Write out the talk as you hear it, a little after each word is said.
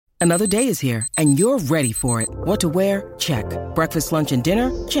Another day is here, and you're ready for it. What to wear? Check. Breakfast, lunch, and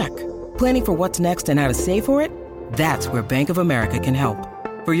dinner? Check. Planning for what's next and how to save for it? That's where Bank of America can help.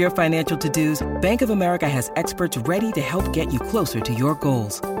 For your financial to-dos, Bank of America has experts ready to help get you closer to your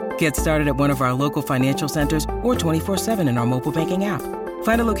goals. Get started at one of our local financial centers or 24/7 in our mobile banking app.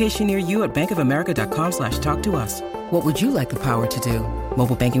 Find a location near you at bankofamerica.com/talktous. What would you like the power to do?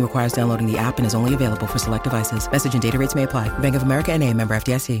 Mobile banking requires downloading the app and is only available for select devices. Message and data rates may apply. Bank of America N.A., member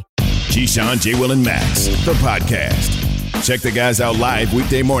FDIC. Keyshawn, J. Will, and Max, the podcast. Check the guys out live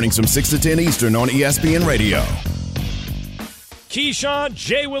weekday mornings from 6 to 10 Eastern on ESPN Radio. Keyshawn,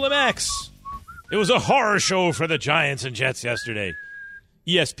 J. Will, and Max. It was a horror show for the Giants and Jets yesterday.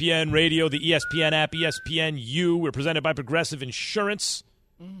 ESPN Radio, the ESPN app, ESPNU. We're presented by Progressive Insurance.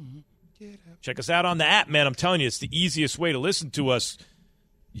 Check us out on the app, man. I'm telling you, it's the easiest way to listen to us.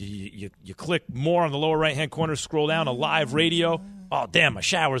 You click more on the lower right-hand corner, scroll down to live radio. Oh, damn, my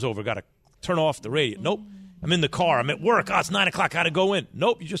shower's over. Got to turn off the radio. Nope. I'm in the car. I'm at work. Oh, it's 9 o'clock. Got to go in.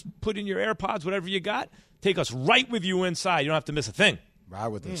 Nope. You just put in your AirPods, whatever you got. Take us right with you inside. You don't have to miss a thing. Ride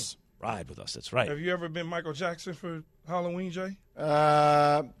with us. Ride with us. That's right. Have you ever been Michael Jackson for Halloween, Jay?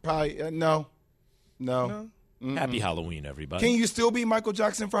 Probably no. Mm-mm. Happy Halloween, everybody. Can you still be Michael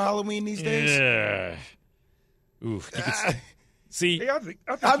Jackson for Halloween these days? Yeah. Oof. See, Hey, I think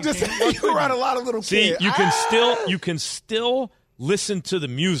I'm just saying you're around a lot of little see, kids. you can still listen to the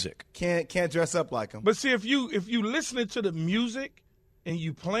music. Can't dress up like him. But see, if you listening to the music and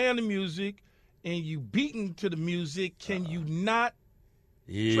you playing the music and you beating to the music, can you not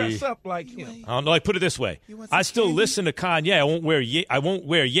dress up like him? I don't know. I put it this way: I still listen to Kanye. I won't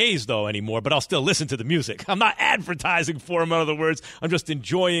wear Ye's though anymore, but I'll still listen to the music. I'm not advertising for him. In other words, I'm just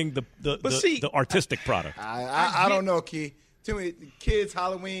enjoying the artistic product. I don't know, Key. Too many kids,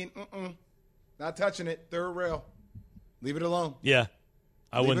 Halloween, not touching it. Third rail. Leave it alone. Yeah,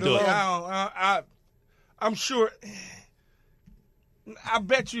 I wouldn't do it. I'm sure. I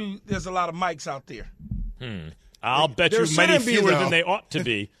bet you there's a lot of mics out there. I'll bet you many fewer than they ought to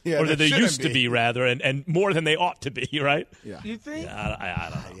be, or that they used to be, rather, and more than they ought to be, right? Yeah. You think? Yeah, I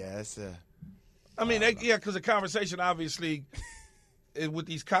don't know. Yeah, it's I mean, because the conversation, obviously, with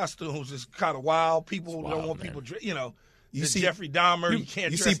these costumes is kind of wild. People don't want people, You see Jeffrey Dahmer. You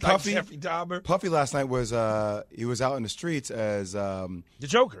can't dress Puffy, like Jeffrey Dahmer. Puffy last night was he was out in the streets as the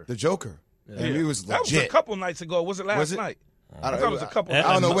Joker. The Joker. Yeah. And he was legit. That was a couple nights ago. Was it last night? I thought it was a couple. I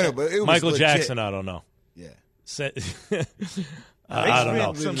don't know when, but it was Michael legit. Jackson. I don't know. Yeah. I don't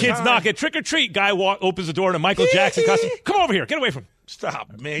know. Kids knock it. Trick or treat. Guy opens the door in a Michael Jackson costume. Come over here. Get away from him.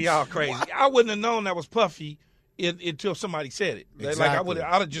 Stop, man. Y'all crazy. I wouldn't have known that was Puffy until somebody said it. Exactly. Like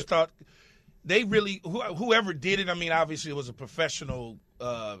I'd have just thought they really whoever did it. I mean, obviously it was a professional,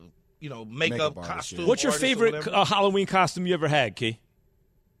 makeup costume. What's your favorite Halloween costume you ever had, Key?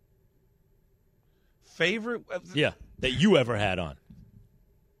 Favorite? Yeah, that you ever had on.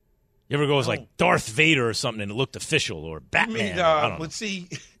 You ever go as like Darth Vader or something and it looked official, or Batman? I don't know. But see,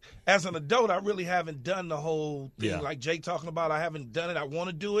 as an adult, I really haven't done the whole thing like Jay talking about. I haven't done it. I want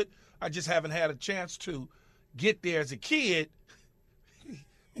to do it. I just haven't had a chance to get there. As a kid,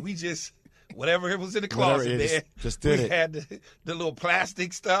 we just whatever it was in the closet there. Just did we it. had the little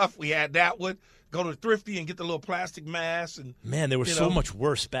plastic stuff. We had that one. Go to Thrifty and get the little plastic mask. And man, they were so much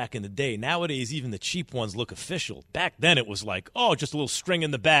worse back in the day. Nowadays, even the cheap ones look official. Back then, it was like, just a little string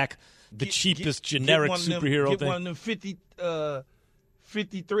in the back. The cheapest generic superhero thing. Get one of them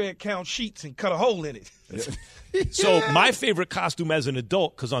 50 thread count sheets and cut a hole in it. So my favorite costume as an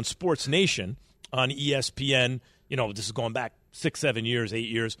adult, because on Sports Nation, on ESPN, this is going back 6, 7 years, 8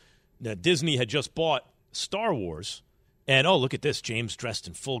 years, Disney had just bought Star Wars. And, look at this. James dressed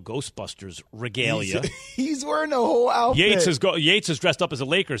in full Ghostbusters regalia. He's wearing the whole outfit. Yates is dressed up as a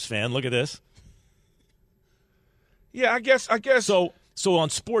Lakers fan. Look at this. Yeah, I guess. So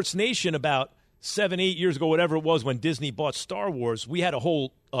on Sports Nation about 7, 8 years ago, whatever it was, when Disney bought Star Wars, we had a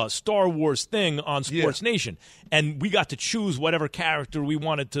whole Star Wars thing on Sports Nation. And we got to choose whatever character we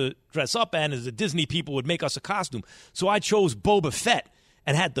wanted to dress up in, as the Disney people would make us a costume. So I chose Boba Fett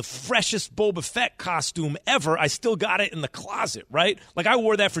and had the freshest Boba Fett costume ever. I still got it in the closet, right? Like I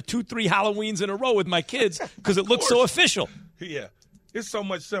wore that for 2, 3 Halloweens in a row with my kids because it looked so official. Yeah. There's so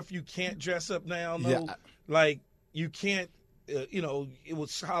much stuff you can't dress up now, though. Yeah. Like you can't.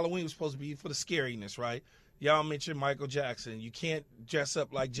 Halloween was supposed to be for the scariness, right? Y'all mentioned Michael Jackson. You can't dress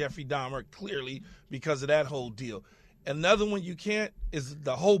up like Jeffrey Dahmer, clearly, because of that whole deal. Another one you can't is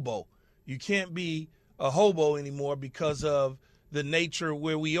the hobo. You can't be a hobo anymore because of the nature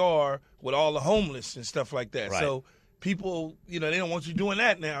where we are with all the homeless and stuff like that. Right. So people, they don't want you doing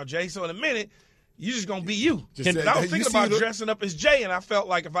that now, Jay. So in a minute, you're just going to be you. Just And I was you thinking see about the- dressing up as Jay, and I felt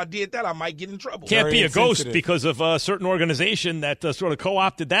like if I did that, I might get in trouble. Can't Very be a ghost insensitive. because of a certain organization that sort of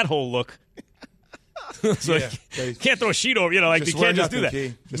co-opted that whole look. So you can't throw a sheet over, like you wear can't just do that.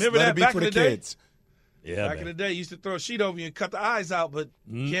 nothing, Key. Just Remember let that it be back for in the the day? kids. Yeah, Back in man. the day, you used to throw a sheet over you and cut the eyes out, but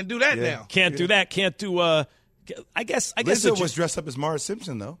can't do that now. Can't do that. Can't do. I guess. Lizzo was dressed up as Marge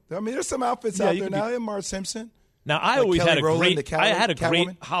Simpson, though. I mean, there's some outfits out you there could now. Marge Simpson. Now I Like always Kelly had a Rowland, great. the I had a great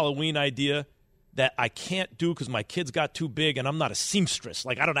Catwoman. Halloween idea that I can't do because my kids got too big and I'm not a seamstress.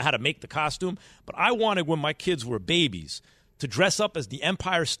 Like I don't know how to make the costume, but I wanted when my kids were babies to dress up as the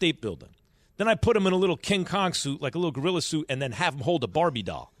Empire State Building. Then I put them in a little King Kong suit, like a little gorilla suit, and then have them hold a Barbie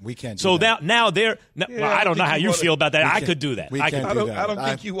doll. We can't do So that. now they're. Well, I don't know how you feel about that. I can't- could do that. we I can't could. do I that. don't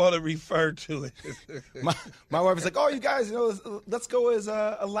think you want to refer to it. My wife was like, "Oh, you guys, let's go as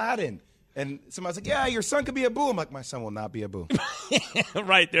Aladdin." And somebody's like, "Yeah, your son could be a boo." I'm like, "My son will not be a boo.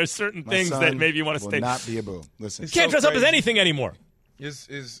 Right. There's certain My things son that maybe you want to will stay. not be a boo." Listen, It's Can't so dress up as crazy. anything anymore.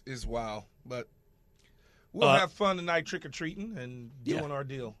 is wild. But we'll have fun tonight trick-or-treating and doing our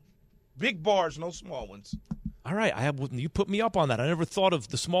deal. Big bars, no small ones. All right, you put me up on that. I never thought of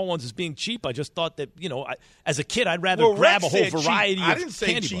the small ones as being cheap. I just thought that as a kid, I'd rather grab Rex a whole said cheap. variety I of didn't say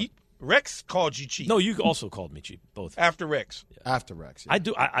candy cheap. bars. Rex called you cheap. No, you also called me cheap. Both. After Rex. after Rex, yeah. I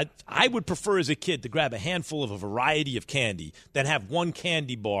do. I would prefer as a kid to grab a handful of a variety of candy than have one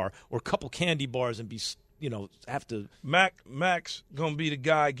candy bar or a couple candy bars and be have to. Max gonna be the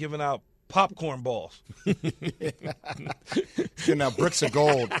guy giving out popcorn balls. Getting out bricks of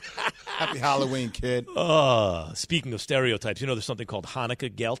gold. Happy Halloween, kid. Speaking of stereotypes, there's something called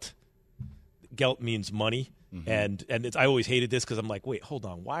Hanukkah Geld. Geld means money. And I always hated this because I'm like, wait, hold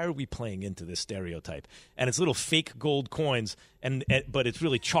on. Why are we playing into this stereotype? And it's little fake gold coins, but it's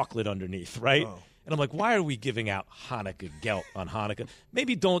really chocolate underneath, right? Oh. And I'm like, why are we giving out Hanukkah Geld on Hanukkah?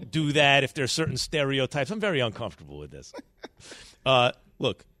 Maybe don't do that if there's certain stereotypes. I'm very uncomfortable with this.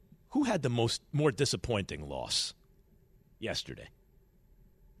 Look, who had the more disappointing loss yesterday?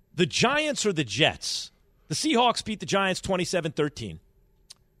 The Giants or the Jets? The Seahawks beat the Giants 27-13.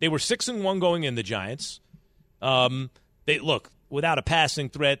 They were 6-1 going in, the Giants. Without a passing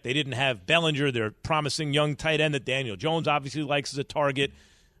threat. They didn't have Bellinger, their promising young tight end that Daniel Jones obviously likes as a target.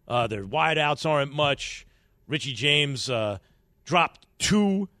 Their wideouts aren't much. Richie James dropped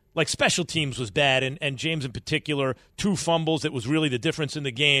 2. Like, special teams was bad, and James in particular, 2 fumbles. That was really the difference in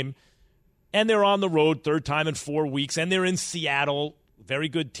the game. And they're on the road, third time in 4 weeks, and they're in Seattle. Very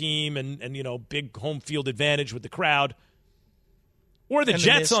good team, and big home field advantage with the crowd. Or the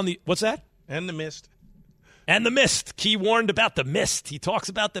Jets on the – what's that? And the mist. And the mist. Key warned about the mist. He talks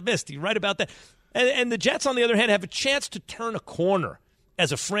about the mist. He's right about that. And the Jets, on the other hand, have a chance to turn a corner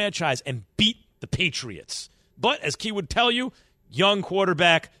as a franchise and beat the Patriots. But, as Key would tell you, young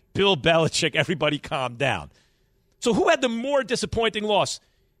quarterback, Bill Belichick, everybody calm down. So who had the more disappointing loss?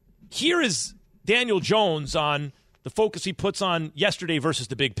 Here is Daniel Jones on the focus he puts on yesterday versus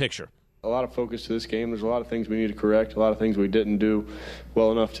the big picture. A lot of focus to this game. There's a lot of things we need to correct, a lot of things we didn't do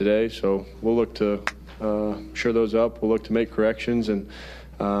well enough today. So we'll look to shore those up. We'll look to make corrections, and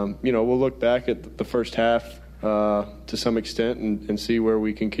we'll look back at the first half to some extent and see where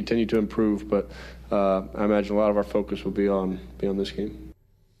we can continue to improve. But I imagine a lot of our focus will be on this game.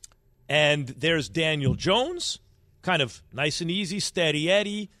 And there's Daniel Jones, kind of nice and easy, steady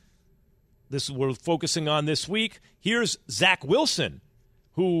Eddie. This we're focusing on this week. Here's Zach Wilson,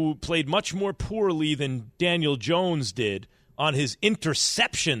 who played much more poorly than Daniel Jones did on his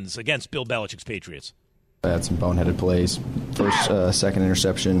interceptions against Bill Belichick's Patriots. I had some boneheaded plays. First, second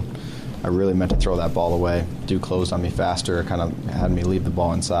interception, I really meant to throw that ball away. Dude closed on me faster, kind of had me leave the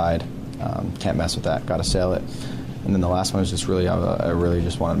ball inside. Can't mess with that, got to sail it. And then the last one was just really, I really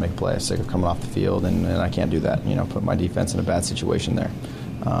just wanted to make a play. Sick of coming off the field, and I can't do that, put my defense in a bad situation there.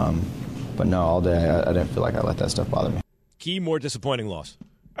 But no, all day I didn't feel like I let that stuff bother me. Key more disappointing loss.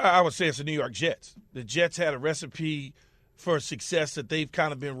 I would say it's the New York Jets. The Jets had a recipe for success that they've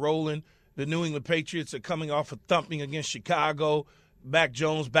kind of been rolling. The New England Patriots are coming off a thumping against Chicago. Mac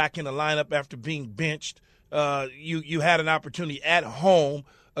Jones back in the lineup after being benched. You had an opportunity at home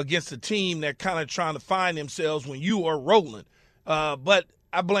against a team that kind of trying to find themselves when you are rolling. But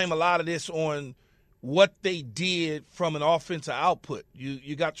I blame a lot of this on what they did from an offensive output.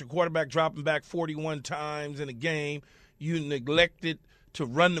 You got your quarterback dropping back 41 times in a game. You neglected to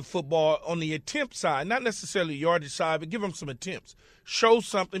run the football on the attempt side, not necessarily yardage side, but give them some attempts. Show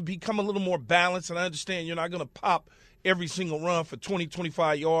something, become a little more balanced, and I understand you're not going to pop every single run for 20,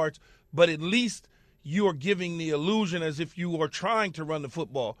 25 yards, but at least you are giving the illusion as if you are trying to run the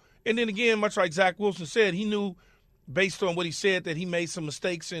football. And then again, much like Zach Wilson said, he knew based on what he said that he made some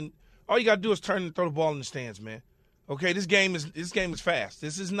mistakes all you got to do is turn and throw the ball in the stands, man. Okay, this game is fast.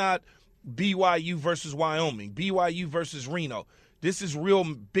 This is not BYU versus Wyoming, BYU versus Reno. This is real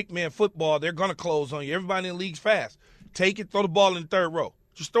big man football. They're going to close on you. Everybody in the league's fast. Take it, throw the ball in the third row.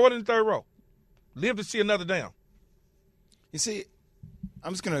 Just throw it in the third row. Live to see another down. You see,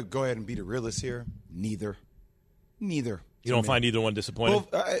 I'm just going to go ahead and be the realist here. Neither. You don't find either one disappointing?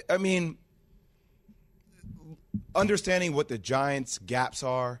 Well, I mean, understanding what the Giants' gaps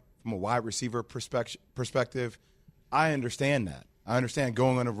are from a wide receiver perspective, I understand that. I understand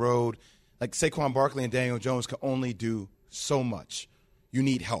going on the road. Like Saquon Barkley and Daniel Jones can only do so much. You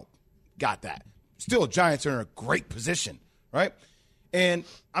need help. Got that. Still, Giants are in a great position, right? And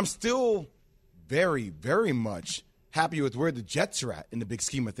I'm still very, very much happy with where the Jets are at in the big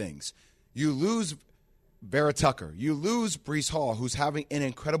scheme of things. You lose Vera Tucker. You lose Breece Hall, who's having an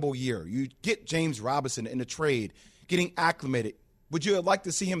incredible year. You get James Robinson in the trade, getting acclimated. Would you have liked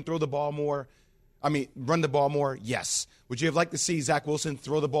to see him throw the ball more? I mean, run the ball more? Yes. Would you have liked to see Zach Wilson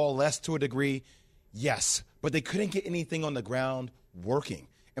throw the ball less to a degree? Yes. But they couldn't get anything on the ground working.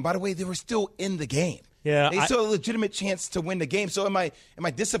 And by the way, they were still in the game. Yeah, they still had a legitimate chance to win the game. So am I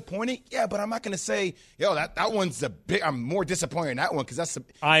disappointed? Yeah, but I'm not going to say, that one's I'm more disappointed in that one because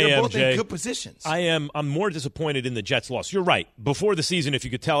they're both in good positions. I'm more disappointed in the Jets' loss. You're right. Before the season, if you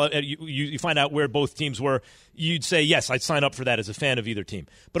could tell it, you find out where both teams were, you'd say, yes, I'd sign up for that as a fan of either team.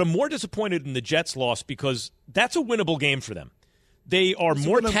 But I'm more disappointed in the Jets' loss because that's a winnable game for them. They are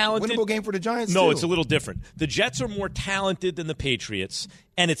more talented. Winnable game for the Giants, No, too. It's a little different. The Jets are more talented than the Patriots,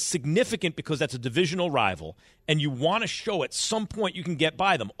 and it's significant because that's a divisional rival, and you want to show at some point you can get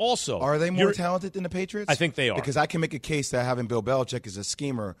by them. Also, are they more talented than the Patriots? I think they are. Because I can make a case that having Bill Belichick as a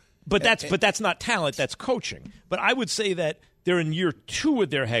schemer. But that's not talent, that's coaching. But I would say that they're in year 2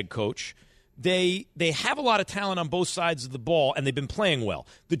 with their head coach. They have a lot of talent on both sides of the ball, and they've been playing well.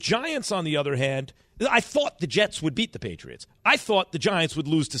 The Giants, on the other hand, I thought the Jets would beat the Patriots. I thought the Giants would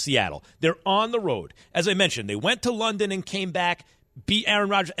lose to Seattle. They're on the road. As I mentioned, they went to London and came back, beat Aaron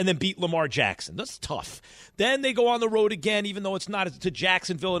Rodgers, and then beat Lamar Jackson. That's tough. Then they go on the road again, even though it's not to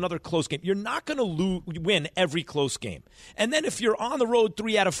Jacksonville, another close game. You're not going to win every close game. And then if you're on the road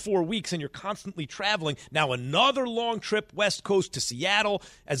 3 out of 4 weeks and you're constantly traveling, now another long trip west coast to Seattle,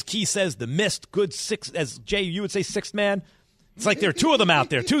 as Key says, the missed good six, as Jay, you would say sixth man. It's like there are 2 of them out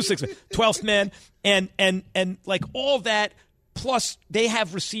there, 2 six men, 12th man, and like all that. Plus, they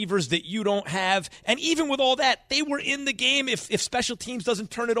have receivers that you don't have. And even with all that, they were in the game. If special teams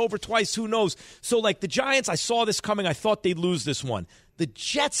doesn't turn it over twice, who knows? So, like the Giants, I saw this coming. I thought they'd lose this one. The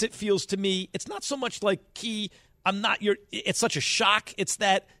Jets, it feels to me, it's not so much like Key. It's such a shock. It's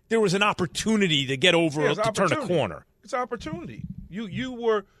that there was an opportunity to get over to turn a corner. It's opportunity.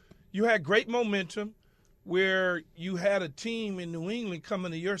 You had great momentum where you had a team in New England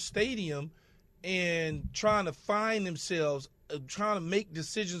coming to your stadium and trying to find themselves, trying to make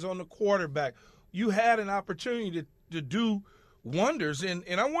decisions on the quarterback. You had an opportunity to do wonders. And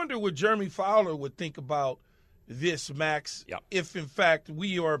I wonder what Jeremy Fowler would think about this, Max, if, in fact,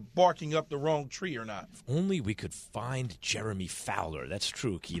 we are barking up the wrong tree or not. If only we could find Jeremy Fowler. That's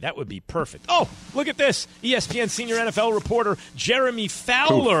true, Key. That would be perfect. Oh, look at this. ESPN senior NFL reporter Jeremy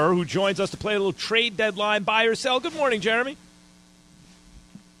Fowler, who joins us to play a little trade deadline buy or sell. Good morning, Jeremy.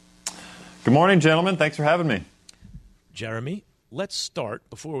 Good morning, gentlemen. Thanks for having me. Jeremy, let's start,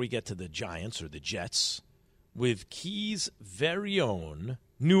 before we get to the Giants or the Jets, with Key's very own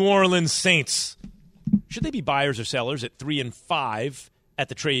New Orleans Saints. Should they be buyers or sellers at 3 and 5 at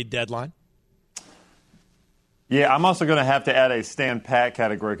the trade deadline? Yeah, I'm also going to have to add a stand pat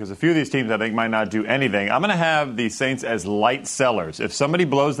category because a few of these teams I think might not do anything. I'm going to have the Saints as light sellers. If somebody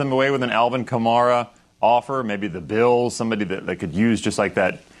blows them away with an Alvin Kamara offer, maybe the Bills, somebody that they could use just like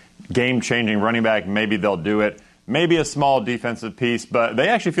that game-changing running back, maybe they'll do it. Maybe a small defensive piece, but they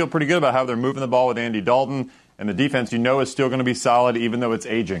actually feel pretty good about how they're moving the ball with Andy Dalton, and the defense is still going to be solid even though it's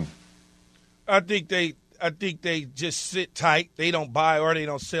aging. I think they just sit tight. They don't buy or they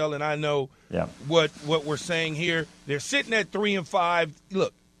don't sell, and I know what we're saying here. They're sitting at 3 and 5.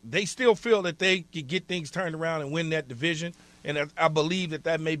 Look, they still feel that they could get things turned around and win that division, and I believe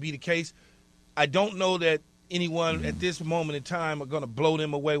that may be the case. I don't know that anyone at this moment in time are going to blow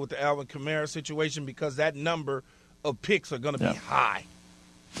them away with the Alvin Kamara situation because that number of picks are going to be high.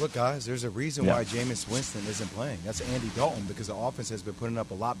 Look, guys, there's a reason why Jameis Winston isn't playing. That's Andy Dalton, because the offense has been putting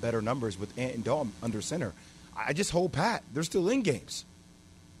up a lot better numbers with Andy Dalton under center. I just hold pat. They're still in games.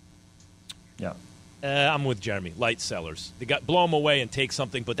 Yeah. I'm with Jeremy. Light sellers. They got blow them away and take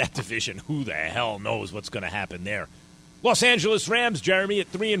something, but that division, who the hell knows what's going to happen there? Los Angeles Rams, Jeremy, at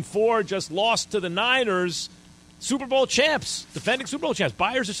 3 and 4, just lost to the Niners. Super Bowl champs, defending Super Bowl champs,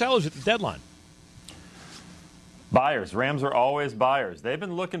 buyers or sellers at the deadline? Buyers. Rams are always buyers. They've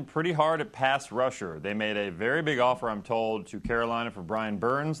been looking pretty hard at pass rusher. They made a very big offer, I'm told, to Carolina for Brian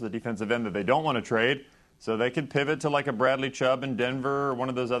Burns, the defensive end that they don't want to trade. So they could pivot to like a Bradley Chubb in Denver or one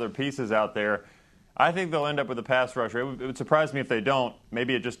of those other pieces out there. I think they'll end up with a pass rusher. It would surprise me if they don't.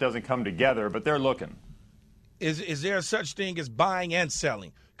 Maybe it just doesn't come together, but they're looking. Is there such thing as buying and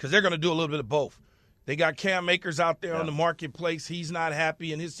selling? Because they're going to do a little bit of both. They got Cam Akers out there on the marketplace. He's not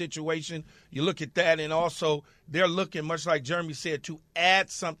happy in his situation. You look at that, and also they're looking, much like Jeremy said, to add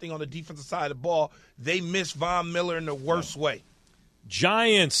something on the defensive side of the ball. They miss Von Miller in the worst way.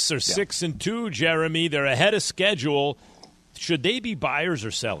 Giants are 6-2, Jeremy. They're ahead of schedule. Should they be buyers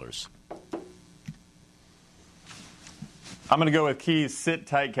or sellers? I'm going to go with Key's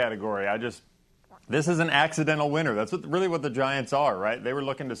sit-tight category. This is an accidental winner. That's really what the Giants are, right? They were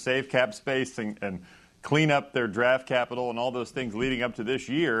looking to save cap space and clean up their draft capital and all those things leading up to this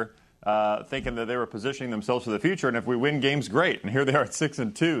year, thinking that they were positioning themselves for the future. And if we win games, great. And here they are at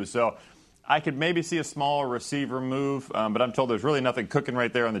 6-2. So I could maybe see a smaller receiver move, but I'm told there's really nothing cooking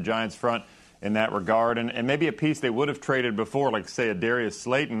right there on the Giants front in that regard. And maybe a piece they would have traded before, like, say, a Darius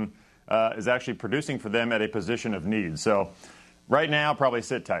Slayton, is actually producing for them at a position of need. So right now, probably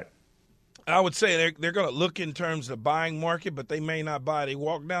sit tight. I would say they're going to look in terms of the buying market, but they may not buy. They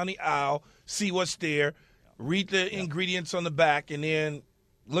walk down the aisle, see what's there, read the ingredients on the back, and then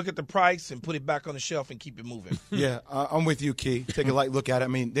look at the price and put it back on the shelf and keep it moving. Yeah, I'm with you, Key. Take a light look at it. I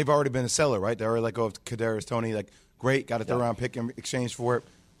mean, they've already been a seller, right? They already let go of Kadarius Toney. Like, great, got a third-round pick in exchange for it.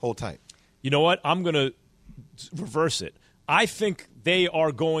 Hold tight. You know what? I'm going to reverse it. I think they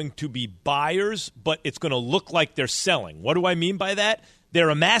are going to be buyers, but it's going to look like they're selling. What do I mean by that? They're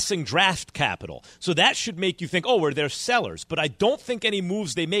amassing draft capital. So that should make you think, they're sellers. But I don't think any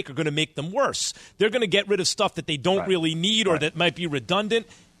moves they make are going to make them worse. They're going to get rid of stuff that they don't really need or that might be redundant.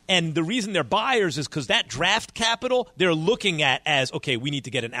 And the reason they're buyers is because that draft capital they're looking at as, okay, we need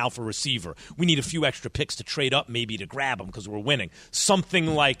to get an alpha receiver. We need a few extra picks to trade up maybe to grab them because we're winning. Something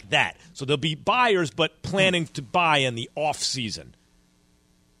like that. So they'll be buyers but planning to buy in the offseason.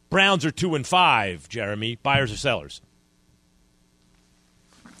 Browns are 2-5, Jeremy. Buyers or sellers?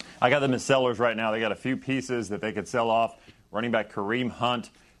 I got them as sellers right now. They got a few pieces that they could sell off. Running back Kareem Hunt,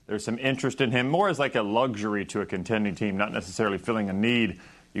 there's some interest in him, more as like a luxury to a contending team, not necessarily filling a need.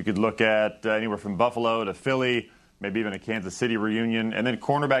 You could look at anywhere from Buffalo to Philly, maybe even a Kansas City reunion. And then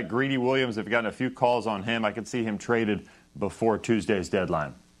cornerback Greedy Williams, they've gotten a few calls on him. I could see him traded before Tuesday's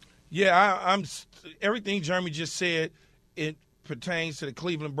deadline. Yeah, I'm everything Jeremy just said, it pertains to the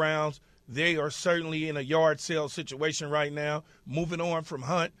Cleveland Browns. They are certainly in a yard sale situation right now, moving on from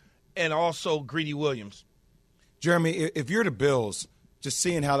Hunt and also Greedy Williams. Jeremy, if you're the Bills, just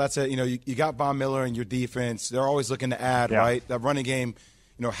seeing how that's you got Von Miller in your defense. They're always looking to add, right? That running game,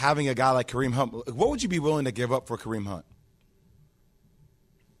 having a guy like Kareem Hunt. What would you be willing to give up for Kareem Hunt?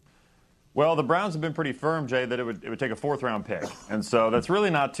 Well, the Browns have been pretty firm, Jay, that it would take a fourth-round pick. And so that's really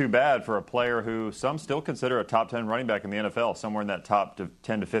not too bad for a player who some still consider a top 10 running back in the NFL, somewhere in that top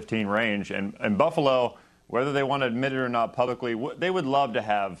 10 to 15 range. And Buffalo, whether they want to admit it or not publicly, they would love to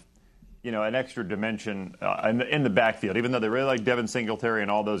have an extra dimension in the backfield, even though they really like Devin Singletary and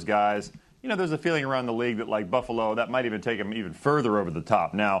all those guys. There's a feeling around the league that, like Buffalo, that might even take them even further over the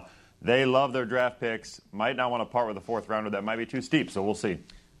top. Now, they love their draft picks, might not want to part with a fourth rounder. That might be too steep, so we'll see.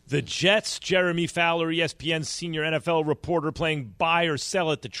 The Jets, Jeremy Fowler, ESPN senior NFL reporter, playing buy or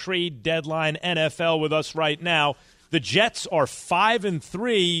sell at the trade deadline NFL with us right now. The Jets are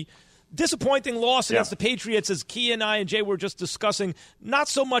 5-3. Disappointing loss against the Patriots, as Key and I and Jay were just discussing. Not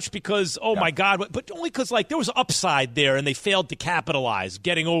so much because, my God, but only because there was upside there and they failed to capitalize,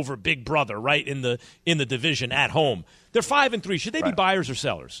 getting over Big Brother right in the division at home. They're 5-3. Should they be buyers or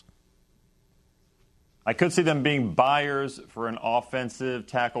sellers? I could see them being buyers for an offensive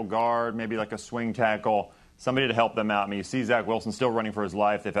tackle guard, maybe like a swing tackle, somebody to help them out. I mean, you see Zach Wilson still running for his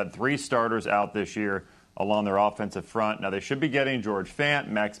life. They've had 3 starters out this year along their offensive front. Now, they should be getting George Fant,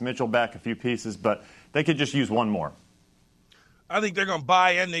 Max Mitchell back a few pieces, but they could just use one more. I think they're going to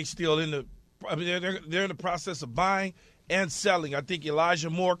buy, and they're in the process of buying and selling. I think Elijah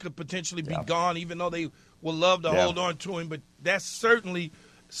Moore could potentially be gone, even though they would love to hold on to him. But that's certainly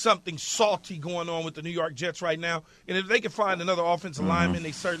something salty going on with the New York Jets right now. And if they could find another offensive lineman,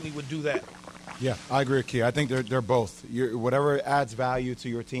 they certainly would do that. Yeah, I agree with Key. I think they're both. Whatever adds value to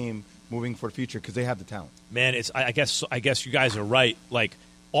your team moving for the future, because they have the talent. Man, I guess you guys are right. Like,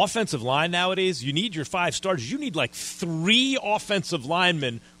 offensive line nowadays, you need your 5 starters. You need like 3 offensive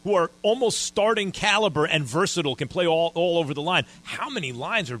linemen who are almost starting caliber and versatile, can play all over the line. How many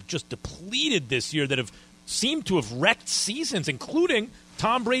lines are just depleted this year that have seem to have wrecked seasons, including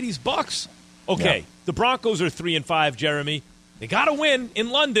Tom Brady's Bucs. Okay, The Broncos are 3-5, Jeremy. They got to win in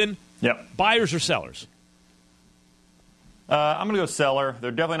London. Yep. Buyers or sellers? I'm going to go seller.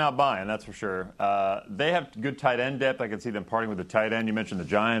 They're definitely not buying, that's for sure. They have good tight end depth. I can see them parting with the tight end. You mentioned the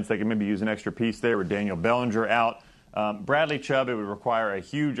Giants. They can maybe use an extra piece there with Daniel Bellinger out. Bradley Chubb, it would require a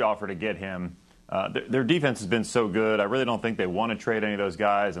huge offer to get him. Their defense has been so good. I really don't think they want to trade any of those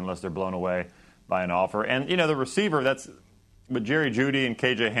guys unless they're blown away by an offer. And, the receiver, that's with Jerry Jeudy and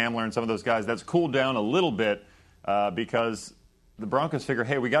KJ Hamler and some of those guys, that's cooled down a little bit because the Broncos figure,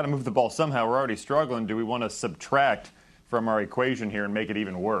 hey, we got to move the ball somehow. We're already struggling. Do we want to subtract from our equation here and make it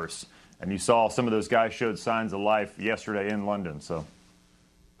even worse? And you saw some of those guys showed signs of life yesterday in London. So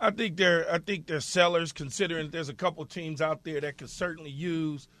I think they're sellers, considering there's a couple teams out there that could certainly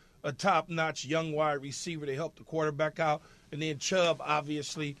use a top-notch young wide receiver to help the quarterback out. And then Chubb,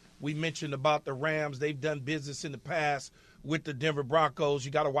 obviously, we mentioned about the Rams. They've done business in the past with the Denver Broncos.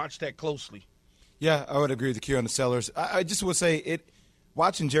 You got to watch that closely. Yeah, I would agree with you on the sellers. I just would say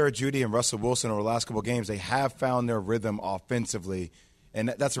watching Jared Jeudy and Russell Wilson over the last couple of games, they have found their rhythm offensively,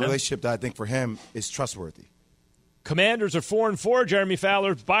 and that's a relationship that I think for him is trustworthy. Commanders are 4-4, Jeremy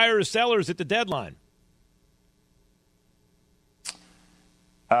Fowler. Buyers, sellers at the deadline.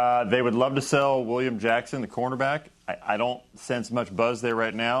 They would love to sell William Jackson, the cornerback. I don't sense much buzz there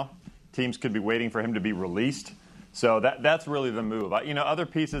right now. Teams could be waiting for him to be released. So that's really the move. Other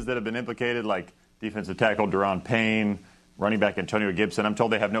pieces that have been implicated, like defensive tackle Daron Payne, running back Antonio Gibson, I'm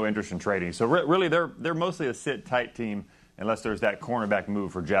told they have no interest in trading. So really they're mostly a sit-tight team unless there's that cornerback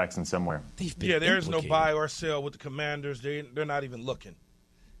move for Jackson somewhere. Yeah, there's no buy or sell with the Commanders. They're not even looking.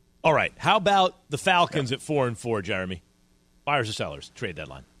 All right. How about the Falcons at 4-4, Jeremy? Buyers or sellers? Trade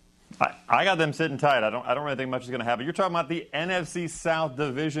deadline. I got them sitting tight. I don't really think much is going to happen. You're talking about the NFC South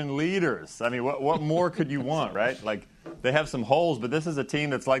division leaders. I mean, what more could you want, right? Like, they have some holes, but this is a team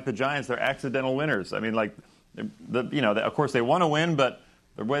that's like the Giants. They're accidental winners. I mean, like, of course they want to win, but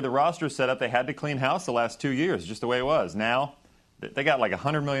the way the roster is set up, they had to clean house the last 2 years, just the way it was. Now, they got like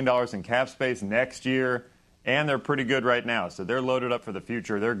 $100 million in cap space next year, and they're pretty good right now. So they're loaded up for the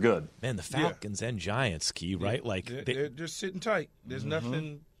future. They're good. Man, the Falcons and Giants, Key, right? Like they're sitting tight. There's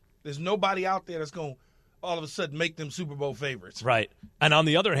nothing. There's nobody out there that's going to all of a sudden make them Super Bowl favorites. Right. And on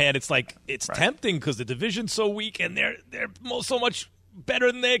the other hand, it's like it's tempting because the division's so weak and they're so much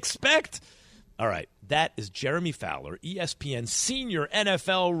better than they expect. All right. That is Jeremy Fowler, ESPN senior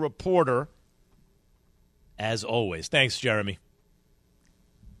NFL reporter. As always. Thanks, Jeremy.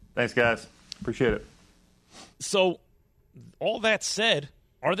 Thanks, guys. Appreciate it. So, all that said,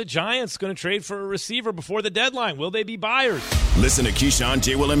 are the Giants going to trade for a receiver before the deadline? Will they be buyers? Listen to Keyshawn,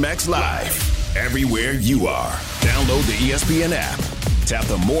 J. Will, and Max live everywhere you are. Download the ESPN app. Tap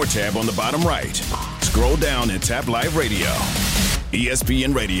the More tab on the bottom right. Scroll down and tap Live Radio.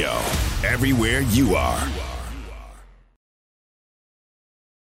 ESPN Radio, everywhere you are.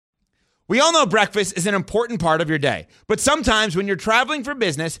 We all know breakfast is an important part of your day, but sometimes when you're traveling for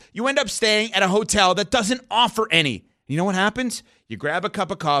business, you end up staying at a hotel that doesn't offer any. You know what happens? You grab a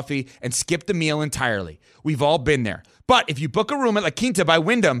cup of coffee and skip the meal entirely. We've all been there. But if you book a room at La Quinta by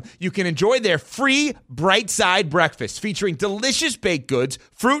Wyndham, you can enjoy their free Bright Side breakfast featuring delicious baked goods,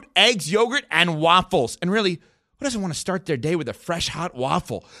 fruit, eggs, yogurt, and waffles. And really, who doesn't want to start their day with a fresh, hot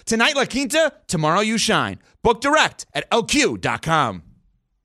waffle? Tonight, La Quinta, tomorrow you shine. Book direct at LQ.com.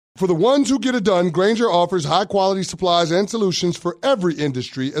 For the ones who get it done, Grainger offers high-quality supplies and solutions for every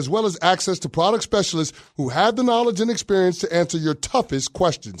industry, as well as access to product specialists who have the knowledge and experience to answer your toughest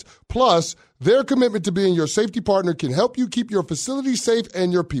questions. Plus, their commitment to being your safety partner can help you keep your facility safe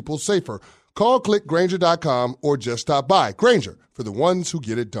and your people safer. Call, click Grainger.com, or just stop by. Grainger, for the ones who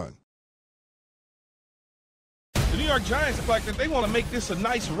get it done. The New York Giants look like that they want to make this a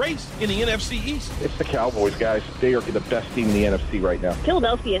nice race in the NFC East. It's the Cowboys, guys. They are the best team in the NFC right now.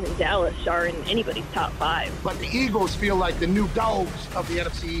 Philadelphia and Dallas are in anybody's top five. But the Eagles feel like the new dogs of the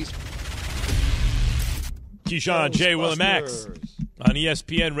NFC East. Keyshawn, J. Will, and Max on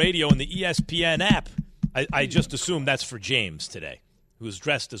ESPN Radio and the ESPN app. I just assume that's for James today, who is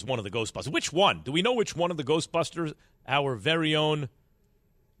dressed as one of the Ghostbusters. Which one? Do we know which one of the Ghostbusters our very own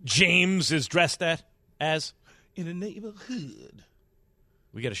James is dressed as? In the neighborhood.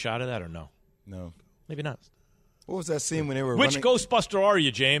 We get a shot of that or no? No. Maybe not. What was that scene when they were Which running? Ghostbuster are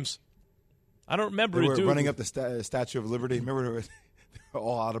you, James? I don't remember. They were running up the Statue of Liberty. Remember they were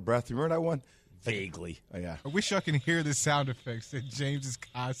all out of breath. You remember that one? Vaguely. Oh, yeah. I wish I can hear the sound effects that James's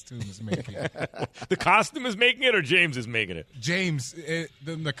costume is making. The costume is making it or James is making it? James,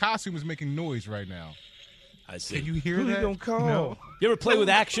 the costume is making noise right now. I see. Can you hear Who that? you gonna call? No. You ever play with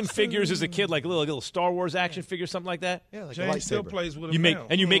action figures as a kid, like a little Star Wars action figure, something like that? Yeah, like a James still lightsaber. plays with You him make now.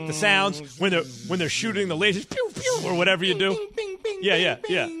 and you make the sounds when they're shooting the lasers, pew pew, or whatever you do. Bing, bing,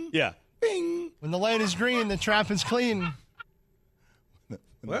 Yeah. bing. When the light is green, the trap is clean.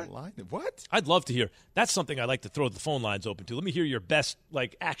 What? I'd love to hear. That's something I'd like to throw the phone lines open to. Let me hear your best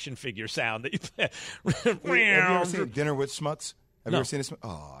action figure sound that you play. Have you ever seen Dinner with Schmucks? Have No. you ever seen this?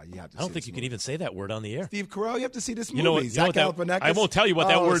 Oh, you have to. I don't see think this you movie. can even say that word on the air. Steve Carell, you have to see this movie. You know what? Zach that, Galifianakis. I won't tell you what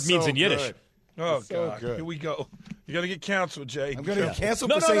that word means in Yiddish. Good. Oh, It's so God. good. Here we go. You're going to get canceled, Jay. I'm going to get canceled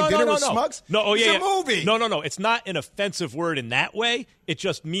No, for saying Dinner with Schmucks? No, oh It's yeah, a movie. No. It's not an offensive word in that way. It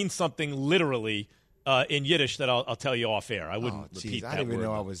just means something literally in Yiddish that I'll tell you off air. I wouldn't repeat I that didn't even word.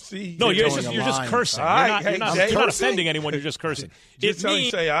 know I was. See, No, you're towing just a line. cursing. All right, You're hey, not Jay. offending anyone. You're just cursing. Just tell him,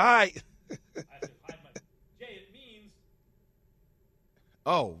 say, all right. Jay, it means.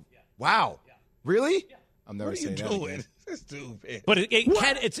 Oh, wow. Really? I'm never What are you saying that doing? again. This dude, man. But it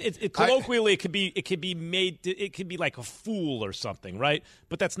can. It's colloquially. It could be made. It could be like a fool or something, right?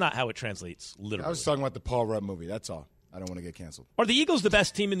 But that's not how it translates literally. I was talking about the Paul Rudd movie. That's all. I don't want to get canceled. Are the Eagles the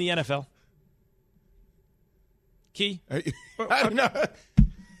best team in the NFL? Key? I don't know.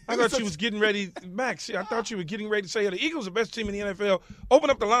 I thought you was getting ready, Max. I thought you were getting ready to say the Eagles are the best team in the NFL. Open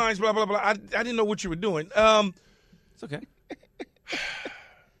up the lines, blah blah blah. I didn't know what you were doing. It's okay.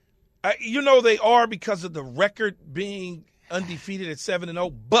 They are because of the record being undefeated at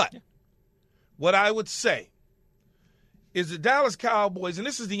 7-0. But what I would say is the Dallas Cowboys, and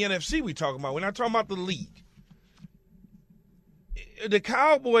this is the NFC we're talking about. We're not talking about the league. The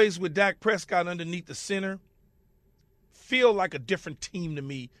Cowboys with Dak Prescott underneath the center feel like a different team to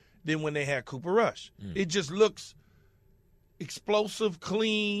me than when they had Cooper Rush. It just looks explosive,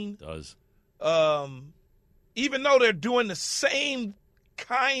 clean. It does. Even though they're doing the same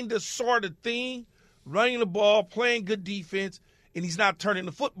kind of sort of thing, running the ball, playing good defense, and he's not turning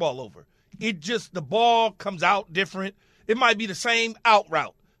the football over. It just, the ball comes out different. It might be the same out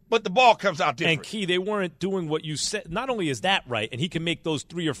route, but the ball comes out different. And Key, they weren't doing what you said. Not only is that right, and he can make those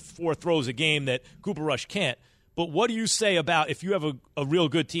 3 or 4 throws a game that Cooper Rush can't, but what do you say about if you have a real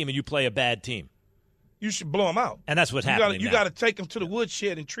good team and you play a bad team? You should blow them out. And that's what's happening You now. got to take them to the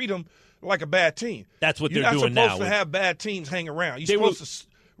woodshed and treat them like a bad team. That's what You're they're doing now. not supposed to have bad teams hang around. You're supposed to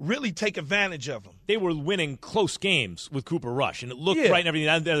really take advantage of them. They were winning close games with Cooper Rush, and it looked Yeah. right and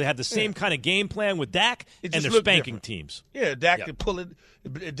everything. They had the same kind of game plan with Dak, It and just they're looked spanking different. teams. Yeah, Dak could pull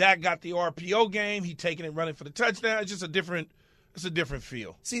it. Dak got the RPO game. He taking it, running for the touchdown. It's just a different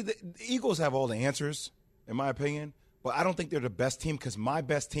feel. See, the Eagles have all the answers, in my opinion, but I don't think they're the best team because my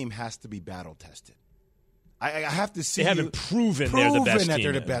best team has to be battle tested. I have to see. They haven't proven they're the best that team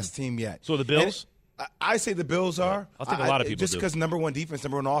they're the yet. best team yet. So the Bills? And I say the Bills are. I think a lot of people just do. because number one defense,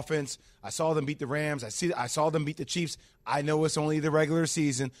 number one offense. I saw them beat the Rams. I saw them beat the Chiefs. I know it's only the regular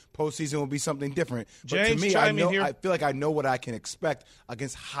season. Postseason will be something different. But James, to me, chime in here. I feel like I know what I can expect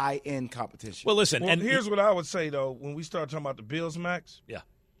against high end competition. Well, listen, Well, and here's what I would say though: when we start talking about the Bills, Max,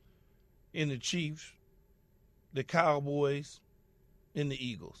 and the Chiefs, the Cowboys, and the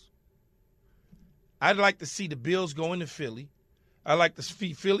Eagles, I'd like to see the Bills go into Philly. I'd like to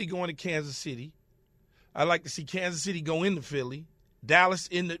see Philly going to Kansas City. I'd like to see Kansas City go into Philly. Dallas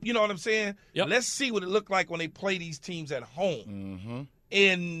in the, you know what I'm saying? Yep. Let's see what it looked like when they play these teams at home. Mm-hmm.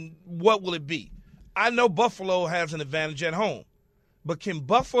 And what will it be? I know Buffalo has an advantage at home, but can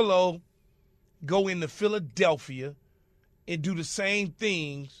Buffalo go into Philadelphia and do the same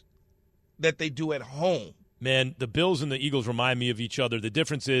things that they do at home? Man, the Bills and the Eagles remind me of each other. The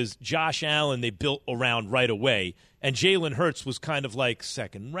difference is Josh Allen they built around right away, and Jalen Hurts was kind of like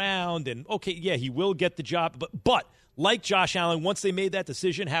second round. And, okay, yeah, he will get the job. But like Josh Allen, once they made that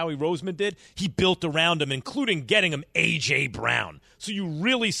decision, Howie Roseman did, he built around him, including getting him A.J. Brown. So you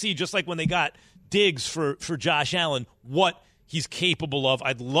really see, just like when they got Diggs for Josh Allen, what he's capable of.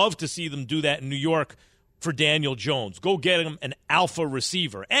 I'd love to see them do that in New York for Daniel Jones. Go get him an alpha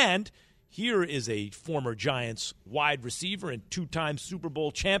receiver. And here is a former Giants wide receiver and 2-time Super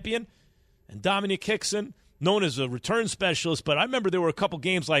Bowl champion, and Dominic Hickson, known as a return specialist. But I remember there were a couple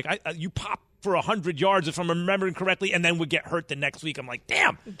games like you pop for 100 yards, if I'm remembering correctly, and then would get hurt the next week. I'm like,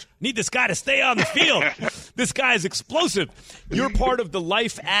 damn, need this guy to stay on the field. This guy is explosive. You're part of the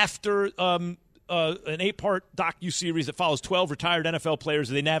Life After an 8-part docu-series that follows 12 retired NFL players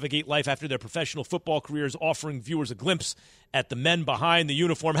as they navigate life after their professional football careers, offering viewers a glimpse at the men behind the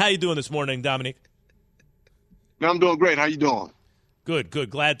uniform. How you doing this morning, Dominic? Man, I'm doing great. How you doing? Good.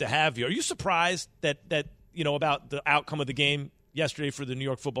 Glad to have you. Are you surprised that about the outcome of the game yesterday for the New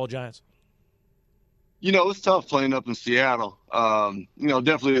York Football Giants? It's tough playing up in Seattle.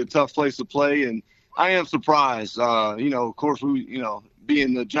 Definitely a tough place to play, and I am surprised. Of course,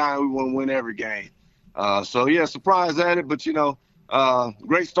 being the Giant, we want to win every game. Surprised at it, but,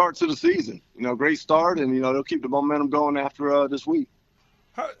 great start to the season. Great start, and, they'll keep the momentum going after this week.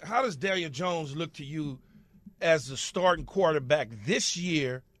 How does Daniel Jones look to you as the starting quarterback this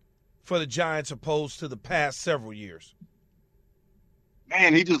year for the Giants opposed to the past several years?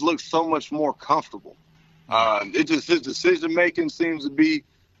 Man, he just looks so much more comfortable. His decision-making seems to be,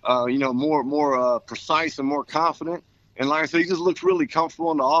 more precise and more confident. And like I said, he just looks really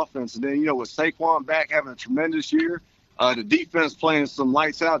comfortable in the offense. And then, with Saquon back having a tremendous year, the defense playing some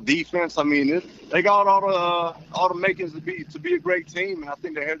lights-out defense. I mean, they got all the makings to be a great team, and I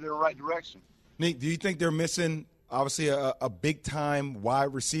think they're headed in the right direction. Nick, do you think they're missing, obviously, a big-time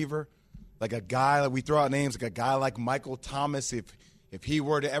wide receiver? Like a guy, like we throw out names, like a guy like Michael Thomas, if he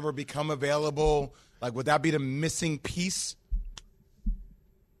were to ever become available, like would that be the missing piece?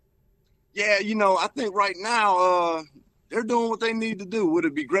 Yeah, I think right now they're doing what they need to do. Would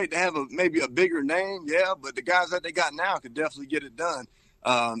it be great to have maybe a bigger name? Yeah, but the guys that they got now could definitely get it done.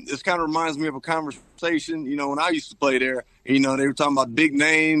 This kind of reminds me of a conversation, when I used to play there. They were talking about big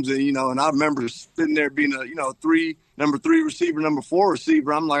names, and and I remember sitting there being number 3 receiver, number 4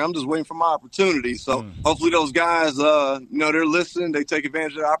 receiver. I'm like, I'm just waiting for my opportunity. So hopefully those guys, they're listening. They take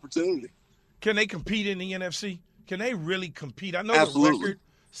advantage of the opportunity. Can they compete in the NFC? Can they really compete? I know Absolutely. The record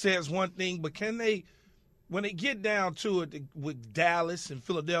says one thing, but can they, when they get down to it with Dallas and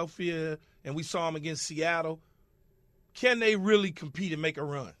Philadelphia, and we saw them against Seattle, can they really compete and make a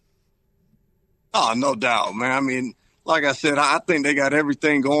run? Oh, no doubt, man. I mean, like I said, I think they got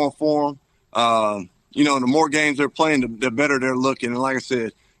everything going for them. The more games they're playing, the better they're looking. And like I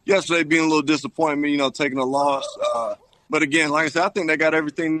said, yesterday being a little disappointment, taking a loss. But again, like I said, I think they got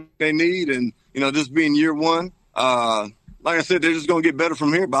everything they need. And, this being year one, like I said, they're just going to get better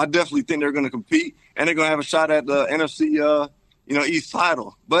from here. But I definitely think they're going to compete, and they're going to have a shot at the NFC, East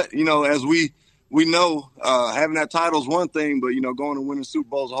title. But, as we know, having that title is one thing, but, going and winning Super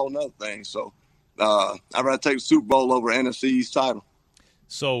Bowl is a whole nother thing. So I'd rather take the Super Bowl over NFC East title.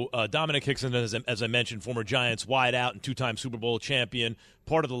 So Dominic Hickson, as I mentioned, former Giants wideout and 2-time Super Bowl champion,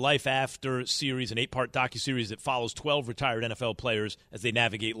 part of the Life After series, an 8-part docuseries that follows 12 retired NFL players as they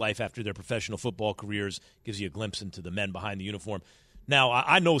navigate life after their professional football careers, gives you a glimpse into the men behind the uniform. Now,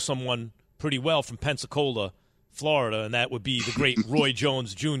 I know someone pretty well from Pensacola, Florida, and that would be the great Roy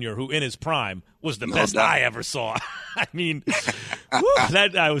Jones Jr., who in his prime was the best I ever saw. I mean,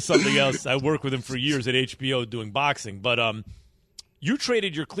 that guy was something else. I worked with him for years at HBO doing boxing, but you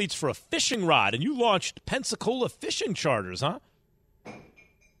traded your cleats for a fishing rod, and you launched Pensacola Fishing Charters, huh?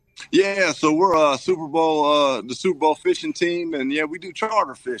 Yeah, so we're the Super Bowl fishing team, and we do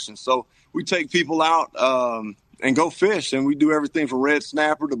charter fishing. So we take people out and go fish, and we do everything from red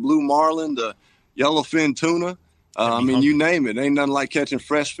snapper to blue marlin to yellowfin tuna. You name it. Ain't nothing like catching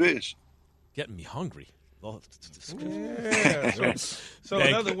fresh fish. Getting me hungry. Yeah. So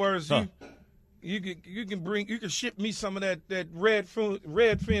in other words, you can ship me some of that red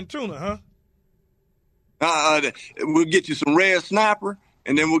fin tuna, huh? We'll get you some red snapper,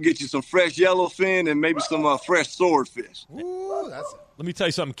 and then we'll get you some fresh yellowfin and maybe some fresh swordfish. Ooh, let me tell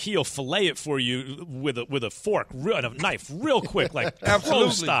you something. Keel, fillet it for you with a fork and a knife real quick, like pro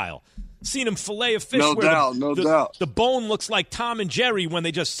style. Seen him fillet a fish no where doubt. The bone looks like Tom and Jerry when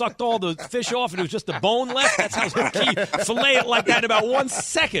they just sucked all the fish off and it was just the bone left. That's how he fillet it like that in about 1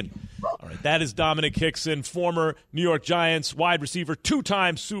 second. All right, that is Dominic Hickson, former New York Giants wide receiver,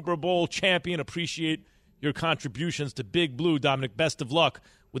 2-time Super Bowl champion. Appreciate your contributions to Big Blue, Dominic. Best of luck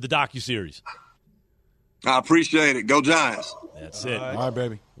with the docuseries. I appreciate it. Go Giants. That's it. All right,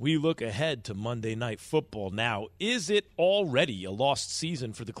 baby. We look ahead to Monday Night Football now. Is it already a lost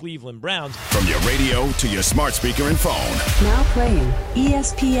season for the Cleveland Browns? From your radio to your smart speaker and phone. Now playing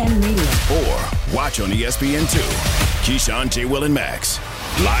ESPN Radio. Or watch on ESPN2. Keyshawn, J. Will, and Max.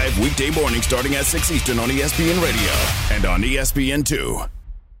 Live weekday morning starting at 6 Eastern on ESPN Radio and on ESPN2.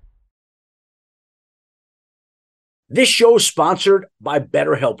 This show is sponsored by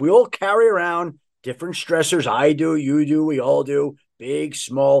BetterHelp. We all carry around different stressors. I do, you do, we all do, big,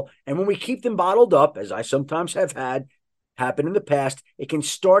 small. And when we keep them bottled up, as I sometimes have had happen in the past, it can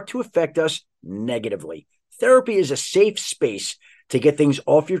start to affect us negatively. Therapy is a safe space to get things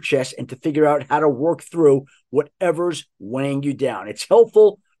off your chest and to figure out how to work through whatever's weighing you down. It's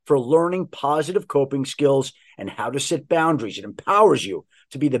helpful for learning positive coping skills and how to set boundaries. It empowers you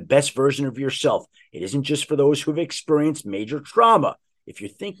to be the best version of yourself. It isn't just for those who've experienced major trauma. If you're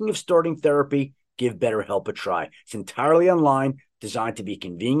thinking of starting therapy, give BetterHelp a try. It's entirely online, designed to be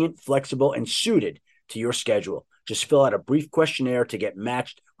convenient, flexible, and suited to your schedule. Just fill out a brief questionnaire to get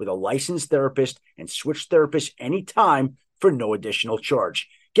matched with a licensed therapist and switch therapists anytime for no additional charge.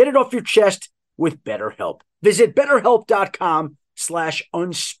 Get it off your chest with BetterHelp. Visit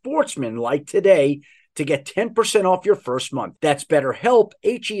BetterHelp.com/unsportsmanlike today to get 10% off your first month. That's BetterHelp,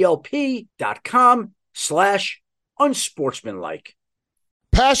 HELP.com/unsportsmanlike.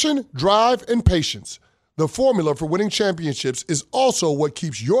 Passion, drive, and patience. The formula for winning championships is also what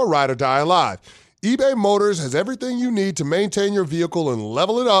keeps your ride or die alive. eBay Motors has everything you need to maintain your vehicle and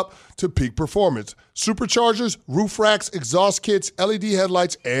level it up to peak performance. Superchargers, roof racks, exhaust kits, LED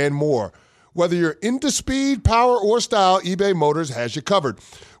headlights, and more. Whether you're into speed, power, or style, eBay Motors has you covered.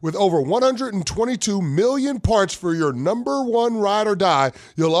 With over 122 million parts for your number one ride or die,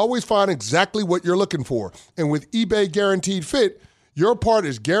 you'll always find exactly what you're looking for. And with eBay Guaranteed Fit, your part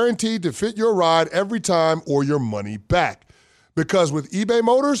is guaranteed to fit your ride every time or your money back. Because with eBay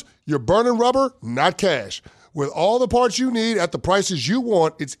Motors, you're burning rubber, not cash. With all the parts you need at the prices you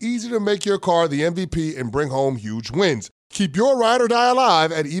want, it's easy to make your car the MVP and bring home huge wins. Keep your ride or die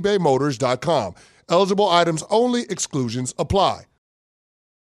alive at ebaymotors.com. Eligible items only. Exclusions apply.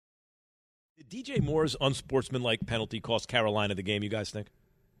 Did DJ Moore's unsportsmanlike penalty cost Carolina the game, you guys think?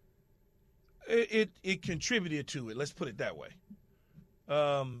 It contributed to it. Let's put it that way.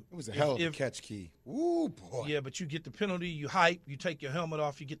 It was a hell of a catch, Key. Ooh, boy. Yeah, but you get the penalty, you hype, you take your helmet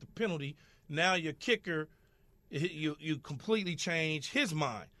off, you get the penalty. Now your kicker, you completely change his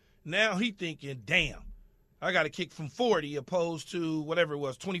mind. Now he thinking, damn, I got to kick from 40 opposed to whatever it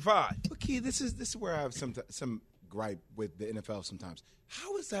was, 25. But Key, this is where I have some gripe with the NFL sometimes.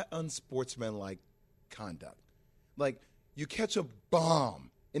 How is that unsportsmanlike conduct? Like, you catch a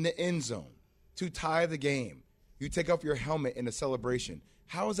bomb in the end zone to tie the game. You take off your helmet in a celebration.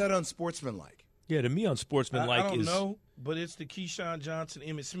 How is that unsportsmanlike? Yeah, to me, unsportsmanlike is... I don't know, but it's the Keyshawn Johnson,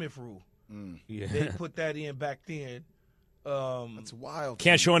 Emmitt Smith rule. Yeah. They put that in back then. That's wild.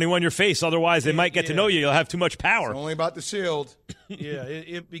 Can't show anyone your face, otherwise they might get to know you. You'll have too much power. It's only about the shield. Yeah,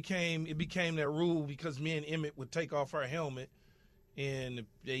 it became that rule because me and Emmitt would take off our helmet, and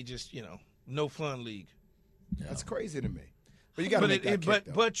they just, no fun league. That's crazy to me. But you got to make that kick,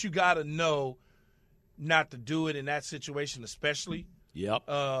 though. But you got to know not to do it in that situation, especially. Yep.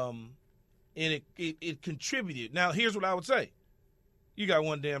 And it contributed. Now, here's what I would say: you got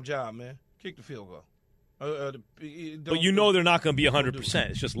one damn job, man. Kick the field goal. But you know they're not going to be 100%.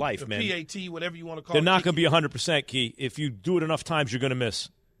 It's just life, man. PAT, whatever you want to call it. They're not going to be 100%, Key. If you do it enough times, you're going to miss.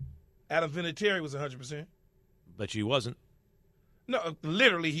 Adam Vinatieri was 100%. But he wasn't. No,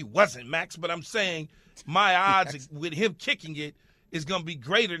 literally he wasn't, Max. But I'm saying my odds with him kicking it is going to be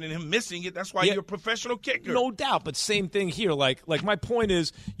greater than him missing it. That's why you're a professional kicker. No doubt, but same thing here. Like my point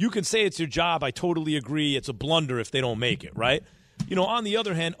is, you can say it's your job. I totally agree. It's a blunder if they don't make it, right? On the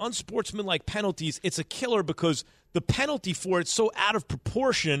other hand, unsportsmanlike penalties, it's a killer because the penalty for it's so out of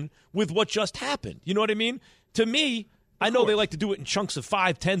proportion with what just happened. You know what I mean? To me, I know they like to do it in chunks of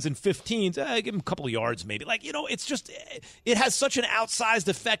 5, 10s, and 15s. Give them a couple of yards maybe. It's just it has such an outsized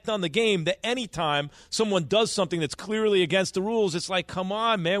effect on the game that anytime someone does something that's clearly against the rules, it's like, come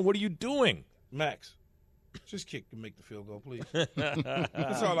on, man, what are you doing? Max, just kick and make the field goal, please.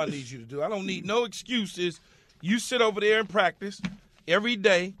 That's all I need you to do. I don't need no excuses. You sit over there and practice every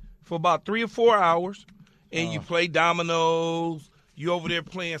day for about 3 or 4 hours, and you play dominoes. You over there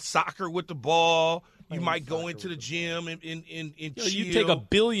playing soccer with the ball. You might go into the gym and chill. You take a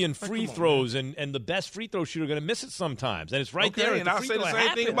billion free throws, and the best free throw shooter are going to miss it sometimes. And it's right there. And I'll say the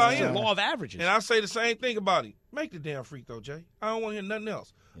same thing about him. It's the law of averages. And I'll say the same thing about him. Make the damn free throw, Jay. I don't want to hear nothing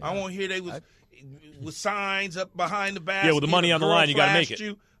else. Yeah. I don't want to hear they was with signs up behind the basket. Yeah, with the money on the line, you got to make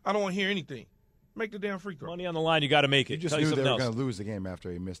it. I don't want to hear anything. Make the damn free throw. Money on the line, you got to make it. You just knew they were going to lose the game after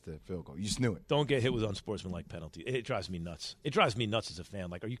he missed the field goal. You just knew it. Don't get hit with unsportsmanlike penalty. It drives me nuts. It drives me nuts as a fan.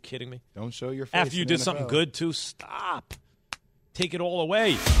 Like, are you kidding me? Don't show your face. After you did something good, too, stop. Take it all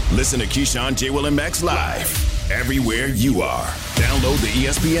away. Listen to Keyshawn, J. Will, and Max live everywhere you are. Download the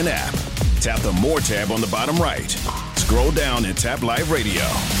ESPN app. Tap the More tab on the bottom right. Scroll down and tap Live Radio.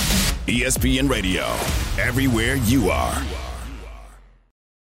 ESPN Radio. Everywhere you are.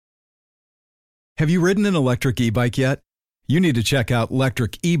 Have you ridden an electric e-bike yet? You need to check out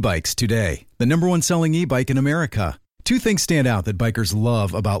Lectric E-Bikes today, the #1 selling e-bike in America. 2 things stand out that bikers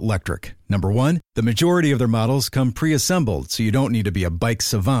love about Lectric. Number 1, the majority of their models come pre-assembled, so you don't need to be a bike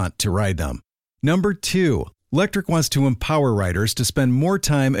savant to ride them. Number 2, Lectric wants to empower riders to spend more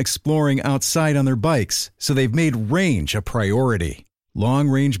time exploring outside on their bikes, so they've made range a priority.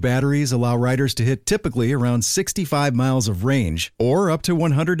 Long-range batteries allow riders to hit typically around 65 miles of range or up to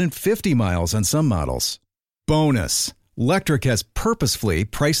 150 miles on some models. Bonus, Lectric has purposefully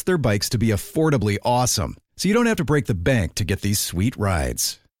priced their bikes to be affordably awesome, so you don't have to break the bank to get these sweet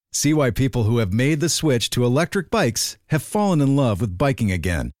rides. See why people who have made the switch to electric bikes have fallen in love with biking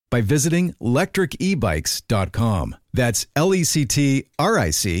again by visiting lectricebikes.com. That's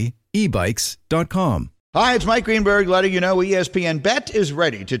LECTRIC ebikes.com. Hi, it's Mike Greenberg letting you know ESPN Bet is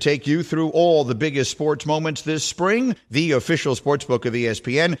ready to take you through all the biggest sports moments this spring. The official sportsbook of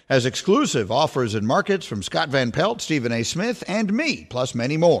ESPN has exclusive offers and markets from Scott Van Pelt, Stephen A. Smith, and me, plus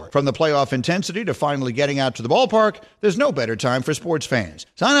many more. From the playoff intensity to finally getting out to the ballpark, there's no better time for sports fans.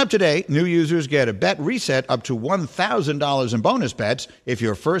 Sign up today. New users get a bet reset up to $1,000 in bonus bets if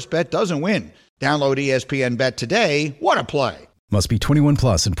your first bet doesn't win. Download ESPN Bet today. What a play. Must be 21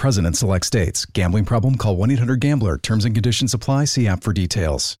 plus and present in select states. Gambling problem? Call 1-800-GAMBLER. Terms and conditions apply. See app for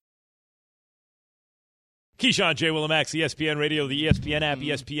details. Keyshawn, J. Willimax, ESPN Radio, the ESPN app,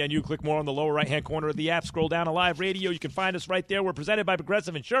 ESPNU. Click more on the lower right-hand corner of the app. Scroll down to live radio. You can find us right there. We're presented by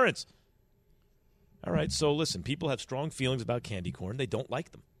Progressive Insurance. All right, so listen, people have strong feelings about candy corn. They don't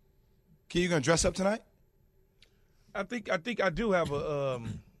like them. Key, you going to dress up tonight? I think I do have a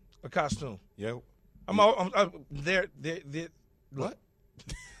costume. Yeah. I'm there. What?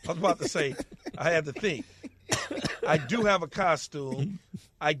 I was about to say, I had to think. I do have a costume.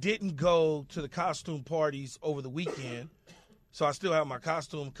 I didn't go to the costume parties over the weekend, so I still have my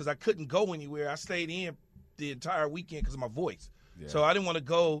costume because I couldn't go anywhere. I stayed in the entire weekend because of my voice. Yeah. So I didn't want to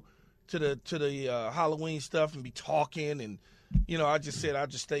go to the Halloween stuff and be talking, and I just said I'll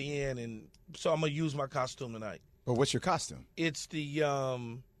just stay in, and so I'm gonna use my costume tonight. Well, what's your costume? It's the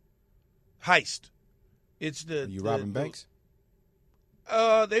heist. It's you Robin Banks?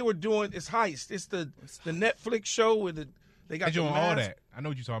 They were doing it's heist. It's the Netflix show where they got doing the mask. all that. I know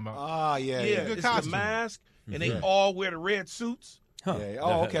what you're talking about. Ah, yeah. It's the mask, and they all wear the red suits. Huh. Yeah.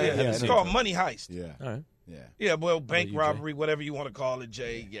 Oh, okay. It's called Money Heist. Yeah. All right. Yeah. Well, bank robbery, whatever you want to call it,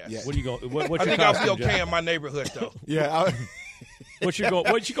 Jay. Yes. Yeah. What are you going? I think I'll be okay in my neighborhood, though. Yeah. What you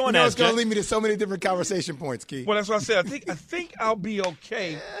going as? It's going to lead me to so many different conversation points, Key. Well, that's what I said. I think I'll be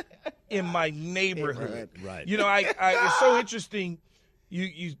okay in my neighborhood. Right. It's so interesting.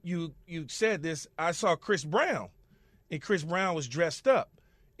 You said this. I saw Chris Brown, and Chris Brown was dressed up,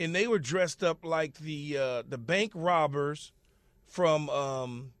 and they were dressed up like the bank robbers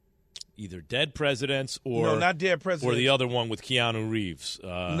from either Dead Presidents or no, not Dead Presidents, or the other one with Keanu Reeves.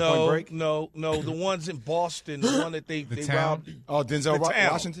 No, the ones in Boston, the one that they robbed. Oh, Denzel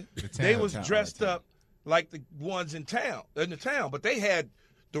Washington. They was dressed up like the ones in the town, but they had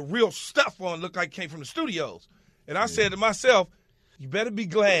the real stuff on. Looked like it came from the studios, and I said to myself, you better be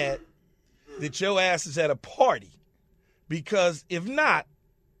glad that your ass is at a party, because if not,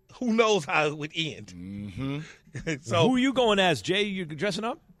 who knows how it would end. Mm-hmm. So who are you going as, Jay? You dressing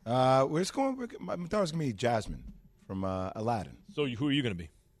up? We're just going. My daughter's gonna be Jasmine from Aladdin. So who are you gonna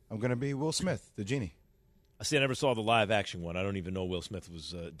be? I'm gonna be Will Smith, the genie. I never saw the live action one. I don't even know Will Smith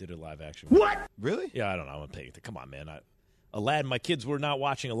did a live action. What? Really? Yeah, I don't know. I'm gonna pay it. Come on, man. Aladdin. My kids were not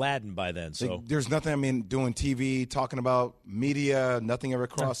watching Aladdin by then, so there's nothing. Doing TV, talking about media, nothing ever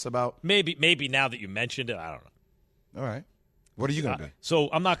crossed about. Maybe now that you mentioned it, I don't know. All right, what are you gonna be? So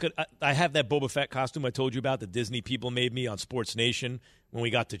I'm not gonna. I have that Boba Fett costume I told you about. The Disney people made me on Sports Nation when we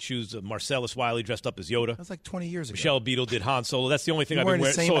got to choose Marcellus Wiley dressed up as Yoda. That's like 20 years ago. Michelle Beadle did Han Solo. That's the only thing I've been wearing.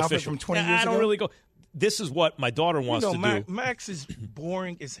 The same so outfit official from 20 years I don't ago? really go. This is what my daughter wants to do. Max is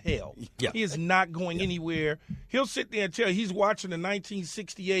boring as hell. Yeah. He is not going anywhere. He'll sit there and tell you he's watching the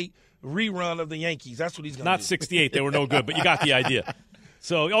 1968 rerun of the Yankees. That's what he's going to do. Not 68. They were no good, but you got the idea.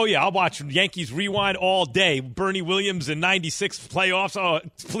 So, I'll watch Yankees Rewind all day. Bernie Williams in 96 playoffs. Oh,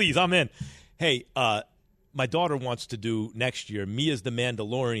 please, I'm in. Hey, my daughter wants to do next year, me as the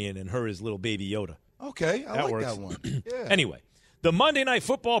Mandalorian and her as little baby Yoda. Okay, I like works. that one. Yeah. Anyway. The Monday Night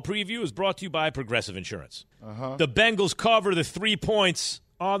Football preview is brought to you by Progressive Insurance. The Bengals cover the 3 points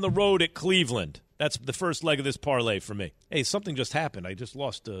on the road at Cleveland. That's the first leg of this parlay for me. Hey, something just happened. I just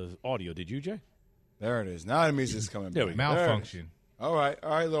lost audio. Did you, Jay? There it is. Now the music's coming back. Malfunction. All right,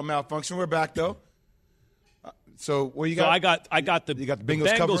 little malfunction. We're back, though. So what you got? So I got the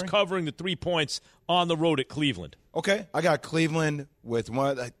Bengals covering the 3 points on the road at Cleveland. Okay. I got Cleveland with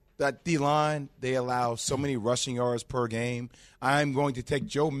that D-line. They allow so many rushing yards per game. I'm going to take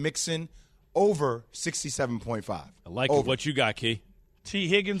Joe Mixon over 67.5. I like it. What you got, Key? T.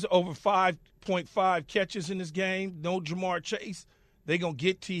 Higgins over 5.5 catches in this game. No Jamar Chase. They're going to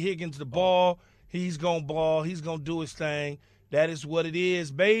get T. Higgins the ball. He's going to ball. He's going to do his thing. That is what it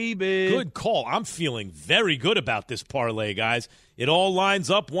is, baby. Good call. I'm feeling very good about this parlay, guys. It all lines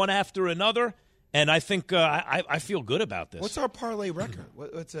up one after another, and I think I feel good about this. What's our parlay record?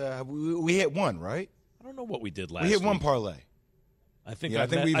 We hit one, right? I don't know what we did last week. We hit week. one parlay. I think Yeah, I I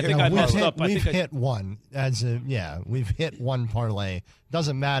think think we've I hit think one. I messed up. I We've think hit one. We've hit one parlay.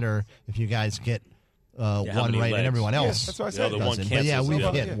 Doesn't matter if you guys get how one many right legs? and everyone else. Yes, that's what I The said. other one doesn't. But yeah, cancels we've the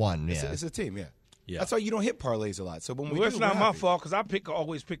other. hit one. Yeah, It's a team, yeah. Yeah. That's why you don't hit parlays a lot. So when we Well, do, it's not we're my happy. fault because I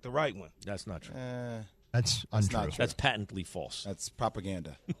always pick the right one. That's not true. that's That's untrue. not true. That's patently false. That's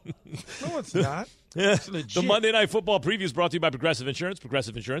propaganda. No, it's not. Yeah. It's legit. The Monday Night Football preview is brought to you by Progressive Insurance.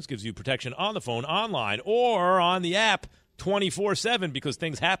 Progressive Insurance gives you protection on the phone, online, or on the app 24/7 because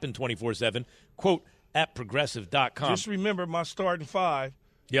things happen 24/7. Quote, at progressive.com. Just remember my starting five.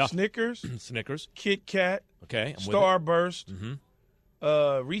 Yeah. Snickers, Snickers. Kit Kat, Okay. I'm with it. Starburst,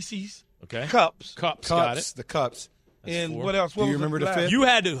 Reese's, Okay. Cups, Got it. The cups. and four. what else? What Do you was remember the last? fifth? You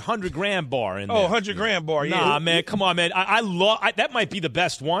had a 100-gram bar in there. 100-gram bar. Yeah. Nah, man, come on, man. I love that. Might be the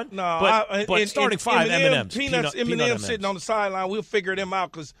best one. No, but starting five M&Ms, peanuts, peanut M&Ms M&Ms. sitting on the sideline. We'll figure them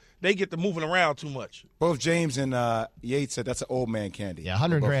out because they get to moving around too much. Both James and Yates said that's an old man candy. Yeah,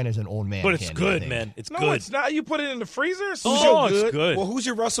 100 grand is an old man. But it's candy, I good, think. man. It's No, good. it's not. You put it in the freezer. It's Oh, so it's good. Well, who's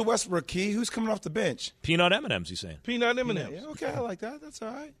your Russell Westbrook, Key? Who's coming off the bench? Peanut M&Ms, you saying? Peanut M&Ms. Yeah, okay, I like that. That's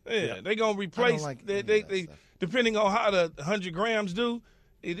all right. Yeah, they gonna replace. like They any of that stuff. depending on how the 100 grams do.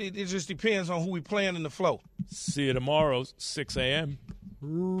 It just depends on who we playing in the flow. See you tomorrow, 6 a.m.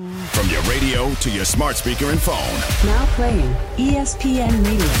 From your radio to your smart speaker and phone, Now playing ESPN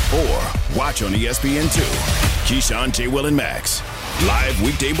Radio. or watch on ESPN2. Keyshawn, J. Will, and Max. Live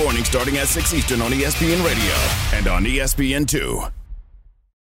weekday morning starting at 6 Eastern on ESPN Radio and on ESPN2.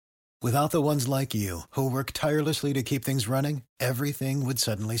 Without the ones like you, who work tirelessly to keep things running, everything would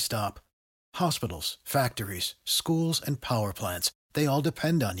suddenly stop. Hospitals, factories, schools, and power plants, they all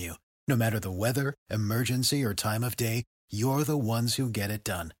depend on you. No matter the weather, emergency, or time of day, you're the ones who get it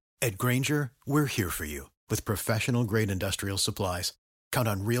done. At Grainger, we're here for you with professional-grade industrial supplies. Count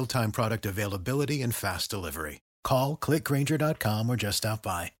on real-time product availability and fast delivery. Call, click Grainger.com, or just stop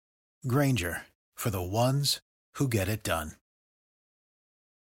by. Grainger, for the ones who get it done.